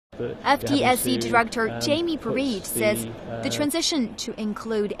that FTSE Director Jamie Perreet says the transition to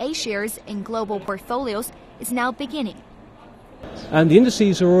include A shares in global portfolios is now beginning. And the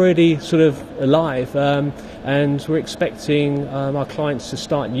indices are already sort of alive, and we're expecting our clients to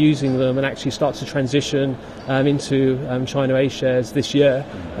start using them and actually start to transition into China A shares this year.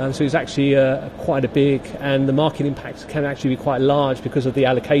 So it's actually quite a big, and the market impact can actually be quite large because of the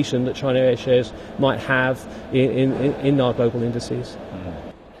allocation that China A shares might have in our global indices.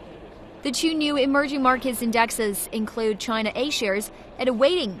 The two new emerging markets indexes include China A shares at a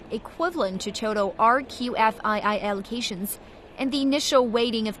weighting equivalent to total RQFII allocations, and the initial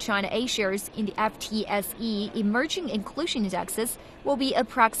weighting of China A shares in the FTSE Emerging Inclusion Indexes will be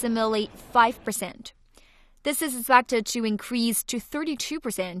approximately 5%. This is expected to increase to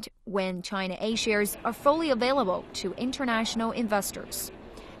 32% when China A shares are fully available to international investors.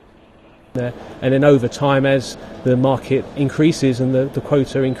 And then over time, as the market increases and the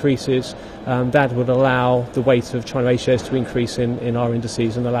quota increases, that would allow the weight of China A shares to increase in our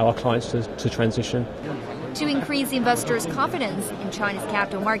indices and allow our clients to transition. To increase investors' confidence in China's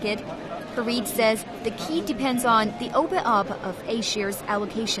capital market, Perreet says the key depends on the open up of A shares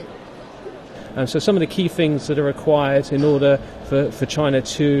allocation. So some of the key things that are required in order for China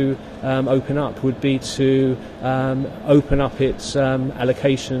to open up would be to open up its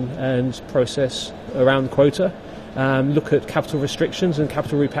allocation and process around the quota, look at capital restrictions and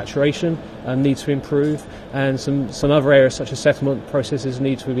capital repatriation need to improve, and some other areas such as settlement processes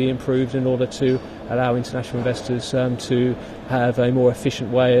need to be improved in order to allow international investors to have a more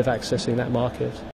efficient way of accessing that market.